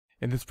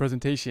In this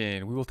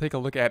presentation, we will take a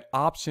look at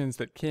options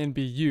that can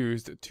be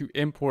used to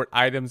import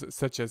items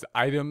such as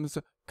items,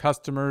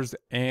 customers,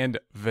 and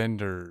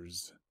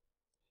vendors.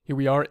 Here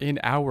we are in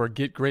our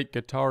Get Great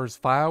Guitars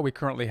file. We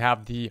currently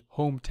have the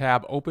Home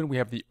tab open. We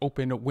have the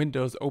Open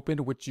Windows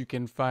open, which you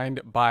can find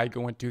by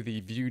going to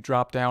the View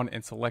dropdown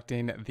and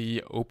selecting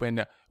the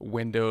Open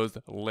Windows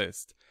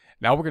list.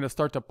 Now we're going to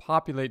start to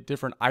populate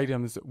different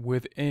items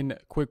within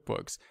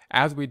QuickBooks.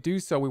 As we do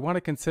so, we want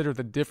to consider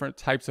the different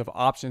types of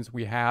options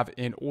we have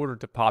in order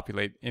to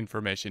populate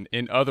information.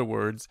 In other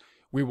words,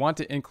 we want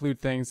to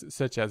include things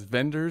such as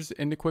vendors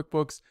into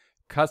QuickBooks,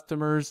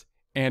 customers,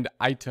 and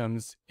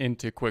items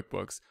into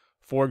QuickBooks.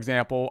 For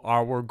example,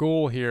 our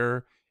goal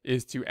here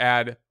is to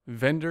add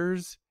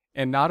vendors,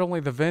 and not only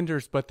the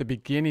vendors, but the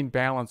beginning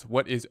balance,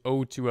 what is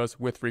owed to us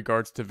with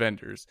regards to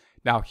vendors.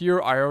 Now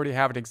here I already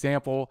have an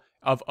example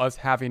of us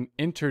having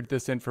entered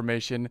this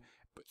information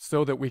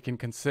so that we can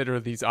consider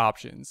these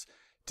options.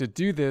 To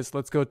do this,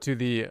 let's go to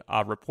the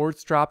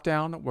reports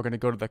dropdown. We're going to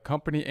go to the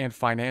company and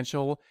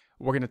financial.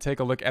 We're going to take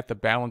a look at the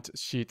balance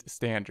sheet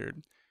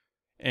standard.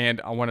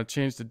 And I want to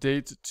change the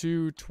date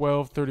to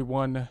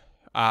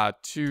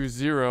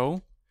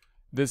 12/31/20.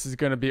 This is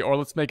going to be, or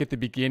let's make it the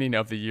beginning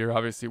of the year,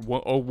 obviously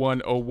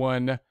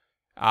 01/01/20.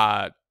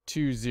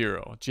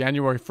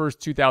 January 1st,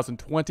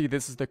 2020.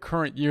 This is the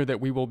current year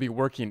that we will be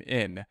working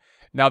in.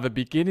 Now, the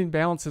beginning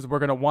balances we're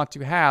going to want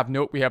to have,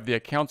 note we have the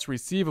accounts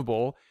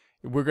receivable.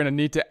 We're going to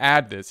need to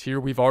add this.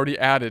 Here we've already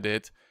added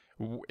it.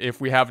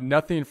 If we have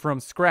nothing from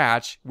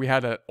scratch, we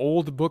had an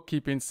old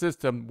bookkeeping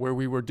system where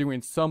we were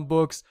doing some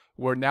books.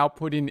 We're now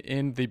putting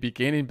in the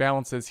beginning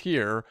balances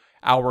here.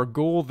 Our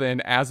goal then,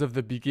 as of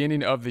the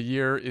beginning of the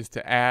year, is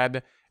to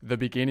add the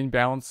beginning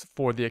balance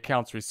for the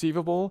accounts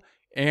receivable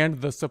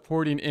and the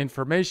supporting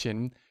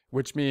information,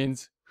 which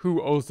means who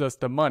owes us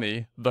the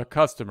money, the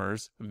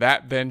customers.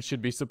 That then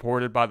should be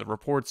supported by the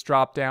reports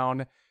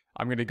dropdown.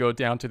 I'm going to go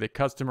down to the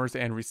customers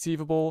and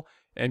receivable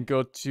and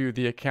go to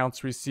the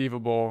accounts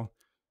receivable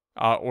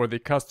or the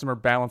customer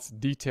balance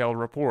detail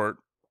report.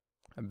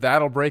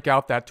 That'll break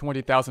out that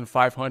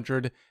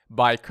 $20,500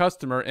 by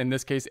customer, in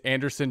this case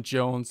Anderson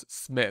Jones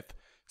Smith.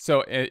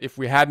 So if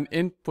we hadn't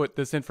input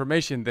this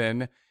information,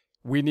 then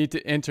we need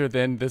to enter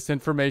then this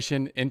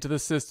information into the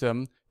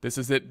system. This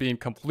is it being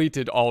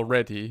completed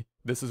already.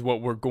 This is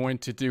what we're going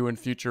to do in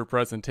future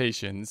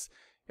presentations.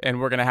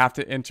 And we're going to have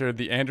to enter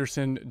the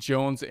Anderson,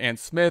 Jones, and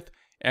Smith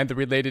and the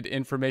related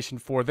information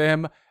for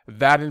them.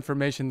 That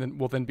information then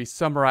will then be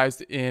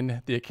summarized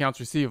in the accounts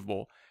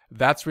receivable.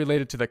 That's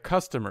related to the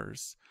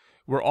customers.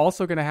 We're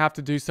also going to have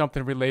to do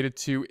something related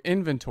to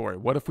inventory.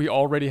 What if we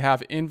already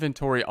have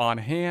inventory on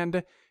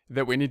hand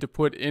that we need to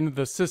put in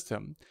the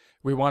system?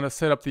 We want to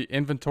set up the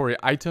inventory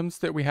items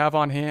that we have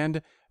on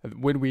hand.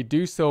 When we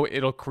do so,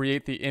 it'll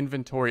create the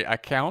inventory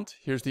account.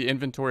 Here's the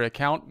inventory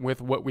account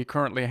with what we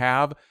currently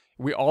have.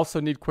 We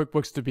also need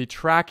QuickBooks to be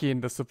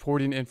tracking the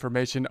supporting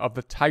information of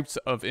the types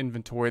of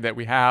inventory that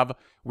we have.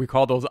 We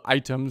call those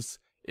items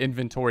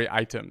inventory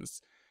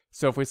items.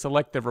 So if we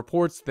select the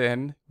reports,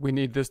 then we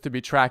need this to be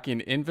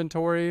tracking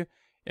inventory.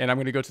 And I'm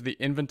going to go to the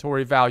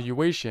inventory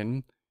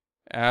valuation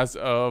as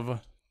of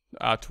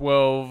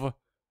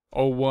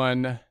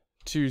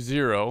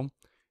 12/01/20.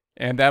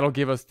 And that'll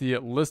give us the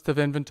list of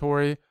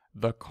inventory,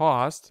 the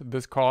cost,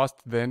 this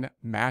cost then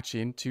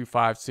matching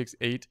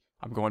 2568.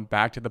 I'm going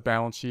back to the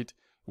balance sheet.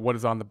 What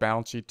is on the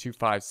balance sheet?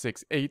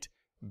 2568.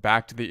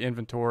 Back to the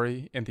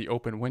inventory in the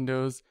open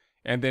windows.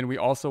 And then we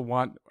also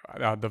want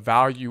the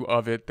value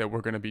of it that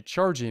we're going to be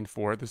charging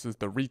for. This is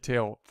the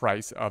retail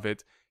price of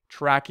it,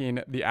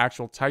 tracking the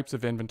actual types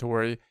of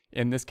inventory,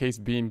 in this case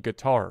being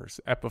guitars,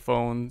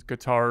 Epiphone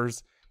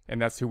guitars,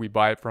 and that's who we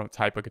buy it from,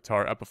 type of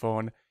guitar,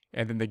 Epiphone.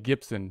 And then the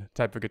Gibson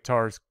type of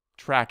guitars,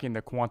 tracking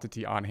the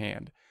quantity on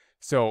hand.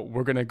 So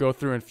we're going to go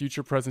through in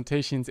future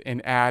presentations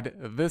and add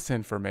this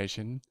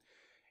information.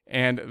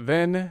 And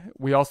then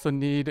we also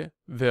need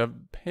the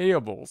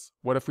payables.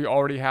 What if we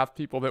already have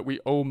people that we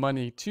owe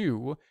money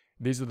to?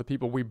 These are the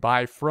people we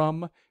buy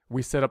from.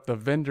 We set up the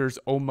vendors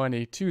owe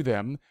money to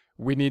them.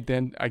 We need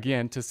then,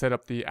 again, to set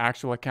up the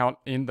actual account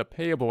in the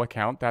payable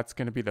account. That's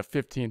going to be the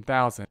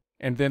 $15,000.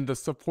 And then the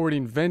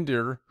supporting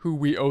vendor who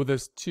we owe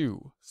this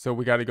to. So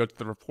we got to go to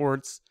the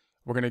reports.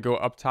 We're going to go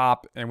up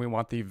top and we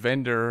want the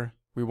vendor.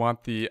 We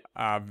want the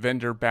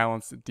vendor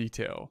balance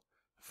detail.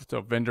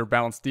 So vendor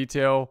balance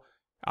detail.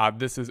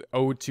 This is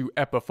owed to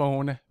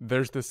Epiphone.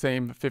 There's the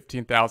same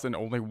 $15,000,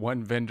 only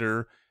one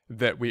vendor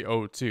that we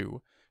owe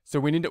to. So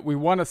we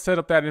want to set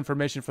up that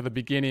information for the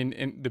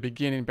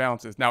beginning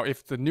balances. Now,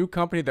 if it's a new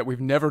company that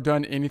we've never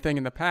done anything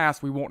in the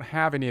past, we won't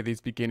have any of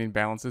these beginning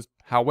balances.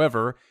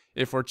 However,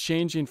 if we're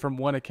changing from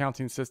one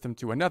accounting system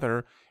to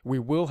another, we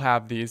will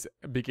have these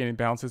beginning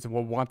balances and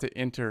we'll want to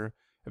enter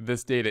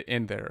this data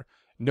in there.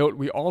 Note,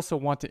 we also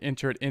want to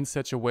enter it in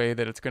such a way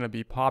that it's going to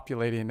be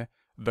populating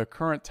the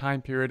current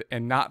time period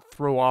and not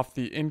throw off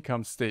the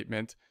income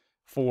statement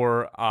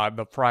for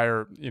the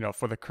prior,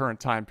 for the current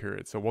time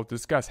period. So we'll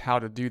discuss how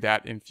to do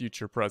that in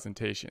future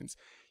presentations.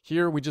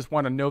 Here, we just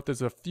want to note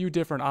there's a few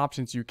different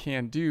options you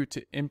can do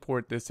to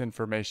import this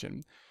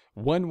information.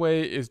 One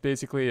way is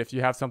basically if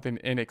you have something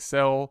in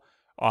Excel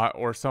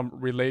or some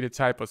related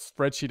type of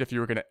spreadsheet, if you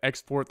were going to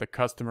export the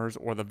customers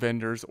or the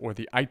vendors or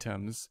the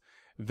items,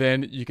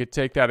 then you could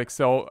take that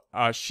Excel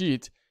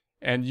sheet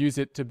and use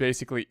it to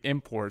basically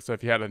import. So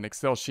if you had an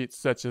Excel sheet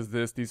such as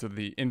this, these are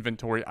the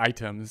inventory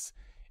items,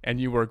 and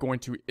you were going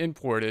to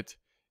import it,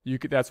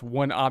 that's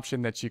one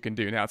option that you can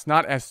do. Now, it's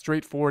not as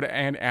straightforward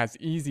and as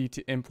easy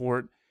to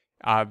import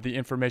the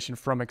information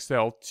from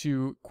Excel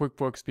to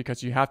QuickBooks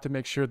because you have to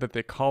make sure that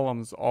the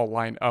columns all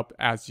line up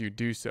as you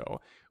do so.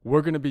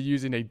 We're going to be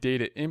using a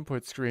data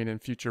input screen in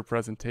future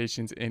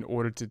presentations in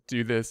order to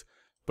do this,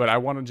 but I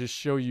want to just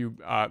show you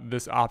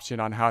this option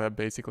on how to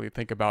basically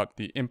think about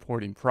the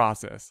importing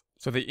process.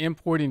 So the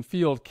importing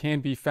field can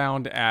be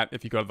found at,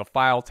 if you go to the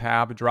File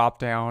tab, drop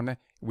down,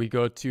 we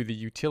go to the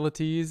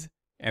Utilities,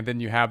 and then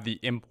you have the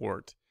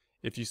import.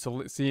 If you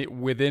see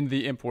within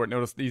the import,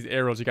 notice these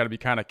arrows, you got to be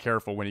kind of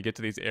careful when you get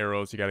to these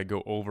arrows. You got to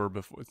go over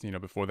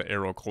before the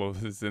arrow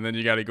closes, and then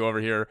you got to go over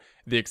here,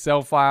 the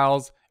Excel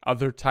files,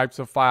 other types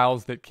of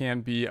files that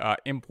can be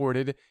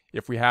imported.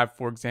 If we have,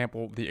 for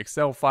example, the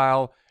Excel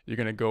file, you're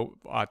going to go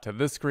to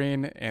this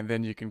screen, and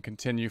then you can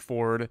continue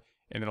forward,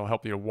 and it'll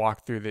help you to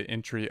walk through the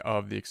entry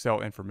of the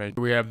Excel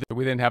information.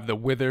 We then have the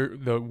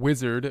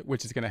wizard,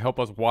 which is going to help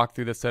us walk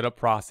through the setup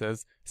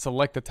process.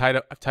 Select the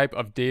type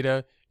of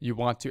data you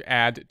want to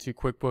add to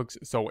QuickBooks.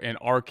 So in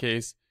our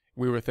case,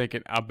 we were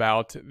thinking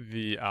about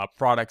the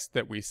products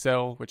that we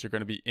sell, which are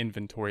going to be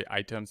inventory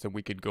items, and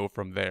we could go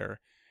from there.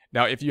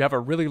 Now, if you have a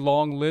really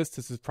long list,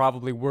 this is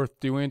probably worth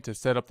doing to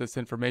set up this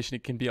information.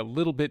 It can be a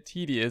little bit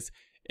tedious,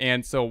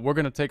 and so we're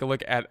going to take a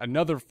look at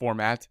another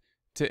format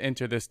to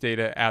enter this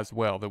data as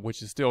well,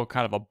 which is still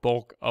kind of a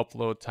bulk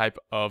upload type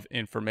of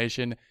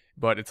information,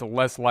 but it's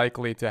less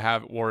likely to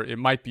have, or it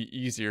might be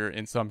easier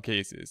in some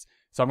cases.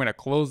 So I'm going to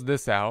close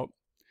this out.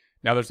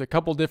 Now there's a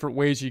couple different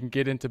ways you can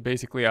get into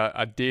basically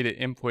a data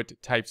input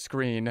type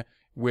screen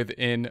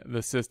within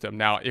the system.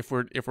 Now, if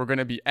we're going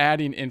to be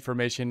adding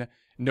information,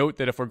 note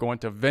that if we're going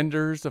to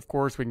vendors, of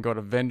course, we can go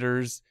to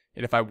vendors.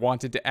 And if I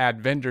wanted to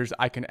add vendors,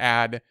 I can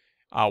add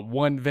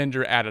one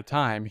vendor at a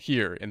time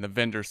here in the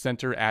vendor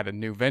center, add a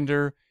new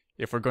vendor.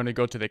 If we're going to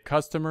go to the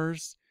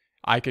customers,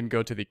 I can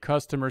go to the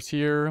customers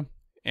here.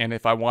 And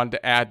if I wanted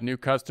to add new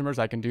customers,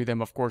 I can do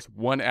them, of course,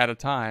 one at a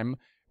time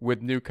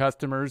with new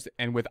customers.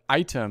 And with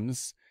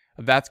items,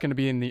 that's going to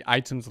be in the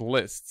items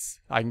lists.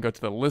 I can go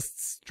to the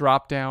lists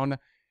drop down,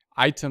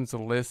 items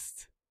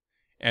list,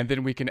 and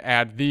then we can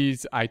add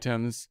these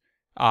items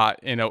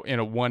in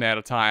a one at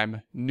a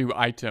time new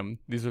item.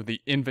 These are the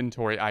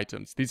inventory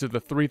items. These are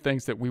the three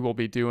things that we will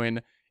be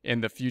doing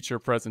in the future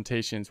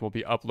presentations. We'll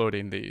be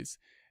uploading these.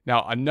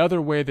 Now,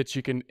 another way that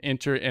you can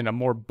enter in a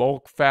more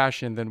bulk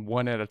fashion than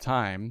one at a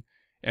time,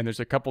 and there's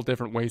a couple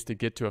different ways to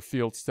get to a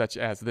field such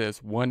as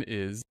this. One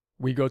is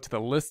we go to the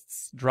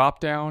lists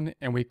drop down,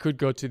 and we could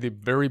go to the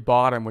very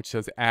bottom, which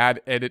says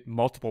add, edit,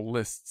 multiple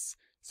lists.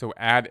 So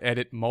add,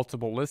 edit,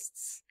 multiple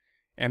lists.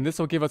 And this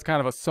will give us kind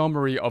of a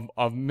summary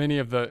of many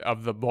of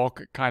the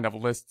bulk kind of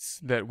lists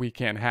that we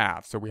can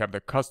have. So we have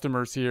the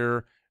customers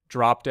here,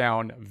 drop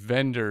down,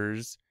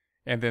 vendors,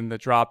 and then the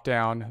drop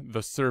down,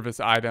 the service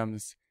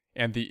items,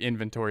 and the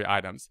inventory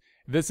items.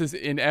 This is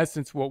in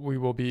essence what we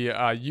will be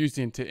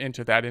using to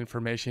enter that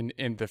information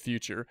in the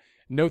future.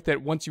 Note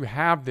that once you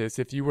have this,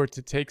 if you were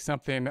to take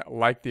something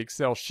like the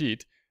Excel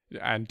sheet,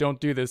 and don't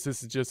do this,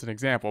 this is just an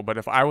example, but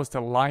if I was to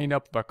line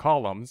up the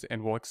columns,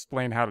 and we'll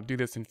explain how to do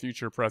this in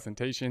future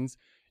presentations,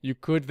 you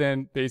could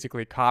then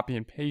basically copy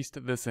and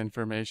paste this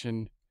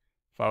information.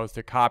 If I was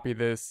to copy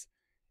this,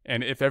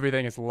 and if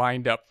everything is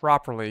lined up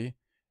properly,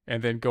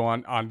 and then go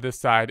on this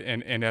side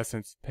and in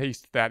essence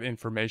paste that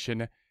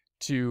information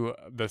to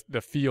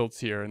the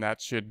fields here, and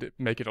that should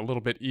make it a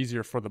little bit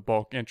easier for the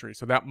bulk entry.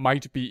 So that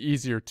might be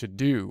easier to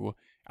do,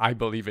 I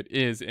believe it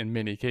is in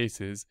many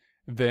cases,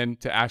 than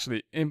to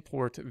actually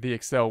import the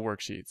Excel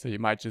worksheet. So you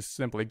might just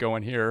simply go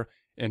in here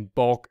and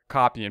bulk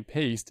copy and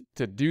paste.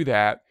 To do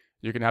that,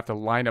 you're going to have to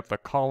line up the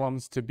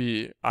columns to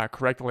be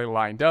correctly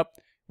lined up,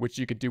 which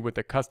you could do with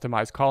the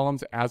customized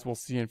columns, as we'll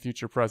see in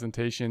future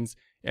presentations,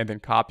 and then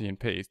copy and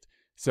paste.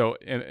 So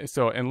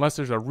unless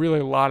there's a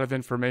really lot of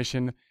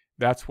information,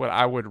 that's what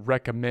I would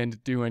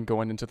recommend doing,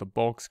 going into the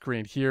bulk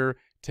screen here,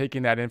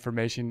 taking that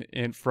information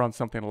in from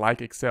something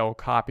like Excel,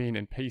 copying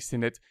and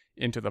pasting it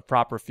into the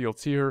proper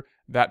fields here,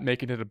 that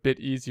making it a bit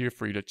easier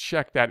for you to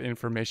check that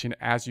information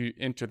as you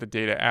enter the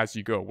data as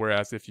you go.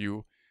 Whereas if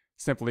you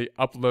simply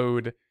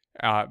upload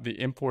the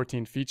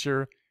importing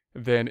feature,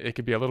 then it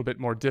could be a little bit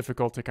more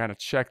difficult to kind of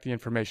check the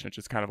information. It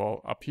just kind of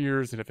all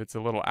appears, and if it's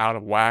a little out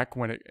of whack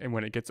when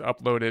it gets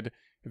uploaded,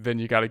 then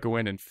you got to go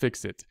in and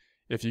fix it.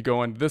 If you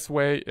go in this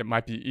way, it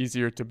might be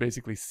easier to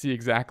basically see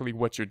exactly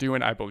what you're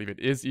doing. I believe it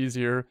is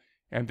easier,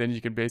 and then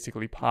you can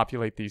basically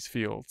populate these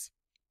fields.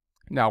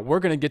 Now, we're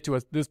going to get to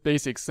this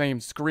basic same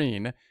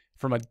screen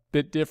from a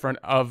bit different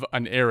of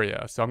an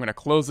area. So I'm going to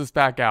close this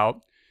back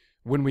out.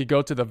 When we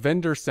go to the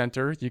vendor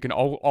center, you can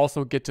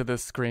also get to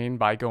this screen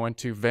by going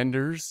to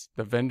vendors,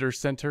 the vendor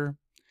center.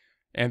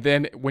 And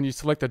then when you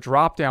select the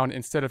drop down,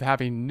 instead of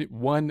having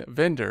one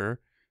vendor,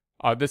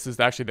 this is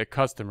actually the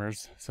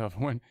customers. So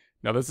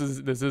this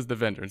is the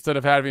vendor. Instead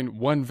of having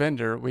one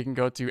vendor, we can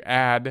go to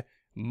add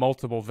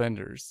multiple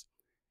vendors.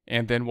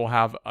 And then we'll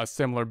have a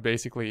similar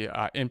basically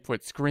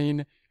input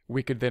screen.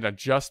 We could then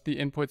adjust the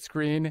input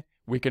screen.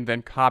 We can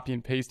then copy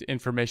and paste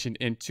information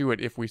into it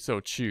if we so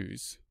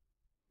choose.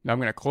 Now I'm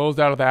going to close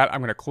out of that.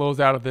 I'm going to close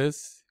out of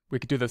this. We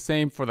could do the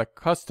same for the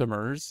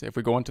customers. If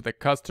we go into the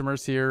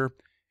customers here,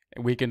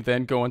 we can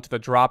then go into the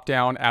drop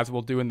down as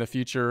we'll do in the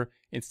future.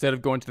 Instead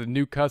of going to the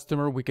new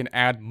customer, we can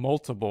add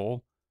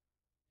multiple.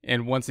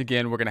 And once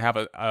again, we're going to have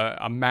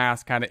a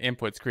mass kind of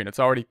input screen. It's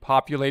already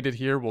populated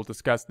here. We'll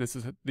discuss this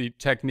is the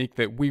technique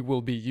that we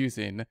will be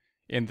using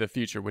in the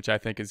future, which I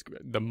think is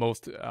the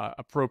most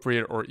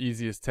appropriate or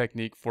easiest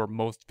technique for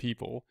most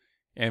people.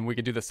 And we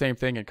can do the same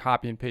thing and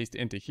copy and paste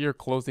into here,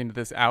 closing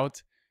this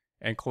out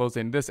and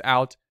closing this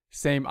out.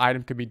 Same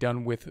item could be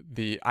done with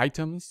the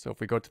items. So if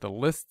we go to the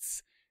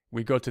lists,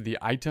 we go to the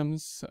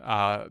items,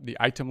 the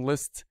item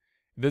list.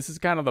 This is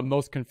kind of the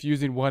most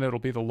confusing one. It'll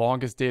be the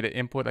longest data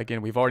input.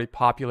 Again, we've already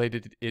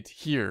populated it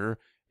here,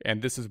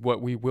 and this is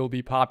what we will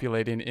be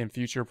populating in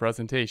future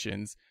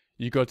presentations.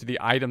 You go to the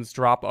items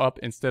drop up.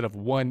 Instead of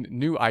one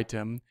new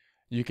item,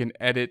 you can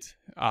edit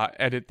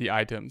the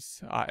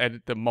items,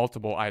 edit the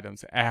multiple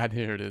items.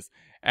 Here it is.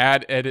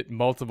 Add, edit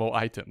multiple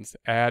items.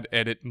 Add,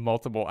 edit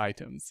multiple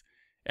items.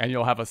 And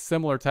you'll have a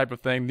similar type of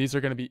thing. These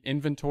are going to be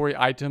inventory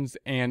items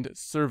and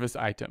service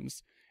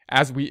items.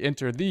 As we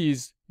enter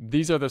these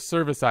are the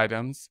service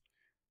items,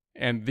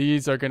 and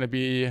these are going to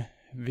be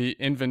the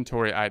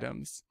inventory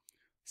items.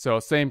 So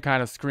same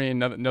kind of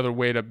screen, another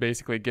way to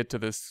basically get to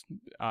this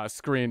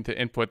screen to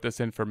input this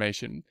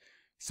information.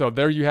 So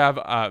there you have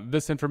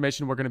this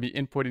information we're going to be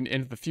inputting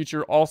into the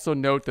future. Also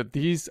note that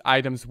these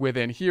items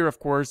within here, of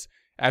course,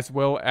 as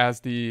well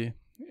as the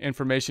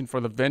information for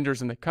the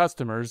vendors and the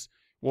customers,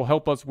 will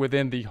help us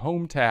within the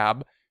Home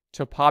tab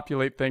to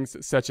populate things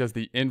such as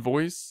the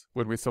invoice.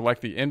 When we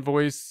select the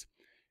invoice,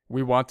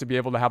 we want to be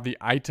able to have the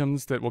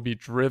items that will be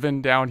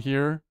driven down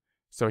here.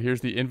 So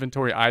here's the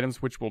inventory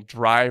items, which will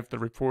drive the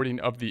reporting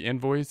of the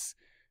invoice.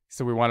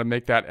 So we want to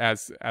make that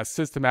as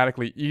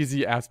systematically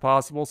easy as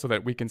possible so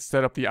that we can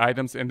set up the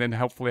items and then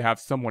hopefully have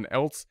someone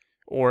else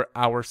or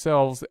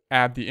ourselves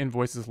add the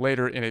invoices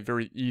later in a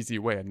very easy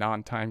way, a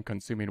non-time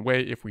consuming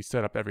way if we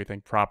set up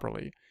everything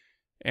properly.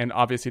 And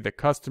obviously the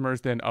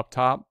customers then up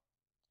top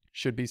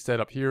should be set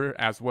up here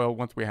as well.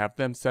 Once we have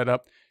them set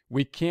up,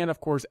 we can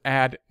of course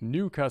add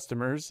new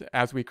customers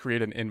as we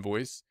create an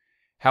invoice.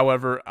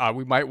 However,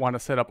 we might want to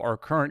set up our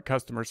current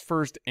customers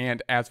first,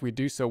 and as we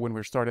do so when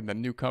we're starting the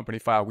new company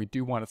file, we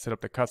do want to set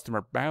up the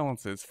customer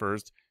balances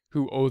first,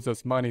 who owes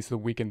us money, so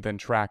we can then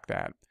track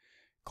that.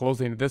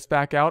 Closing this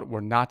back out,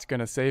 we're not going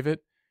to save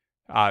it.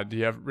 Do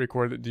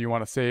you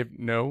want to save?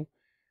 No.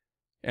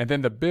 And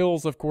then the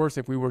bills, of course,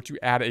 if we were to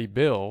add a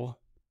bill,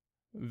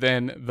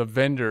 then the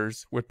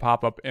vendors would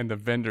pop up in the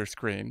vendor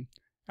screen.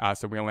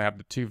 So we only have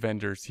the two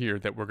vendors here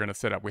that we're going to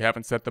set up. We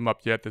haven't set them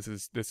up yet. This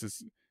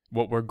is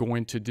what we're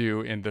going to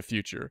do in the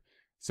future.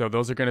 So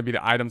those are going to be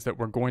the items that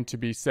we're going to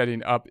be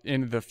setting up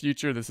in the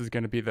future. This is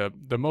going to be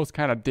the most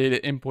kind of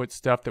data input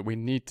stuff that we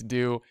need to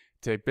do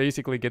to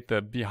basically get the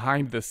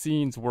behind the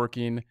scenes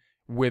working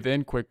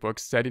within QuickBooks.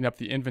 Setting up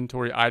the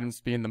inventory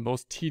items being the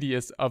most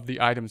tedious of the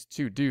items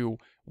to do.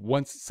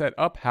 Once set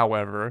up,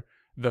 however,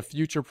 the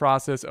future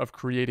process of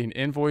creating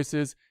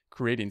invoices,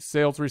 creating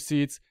sales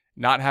receipts,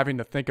 not having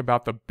to think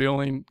about the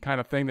billing kind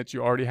of thing that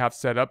you already have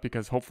set up,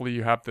 because hopefully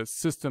you have the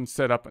system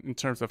set up in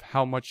terms of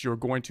how much you're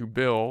going to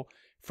bill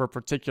for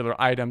particular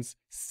items,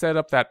 set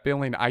up that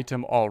billing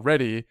item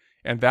already,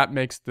 and that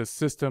makes the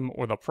system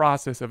or the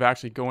process of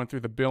actually going through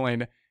the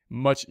billing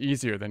much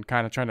easier than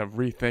kind of trying to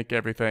rethink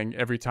everything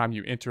every time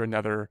you enter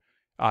another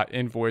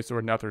invoice or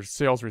another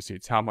sales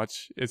receipts. How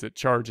much is it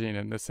charging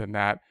and this and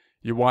that?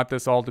 You want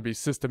this all to be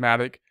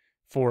systematic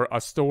for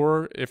a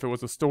store, if it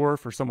was a store,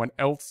 for someone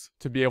else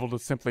to be able to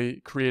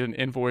simply create an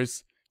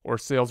invoice or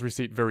sales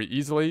receipt very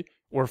easily,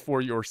 or for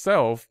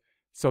yourself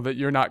so that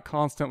you're not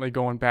constantly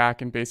going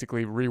back and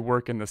basically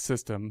reworking the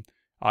system.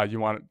 You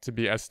want it to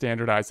be as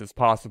standardized as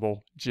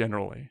possible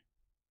generally.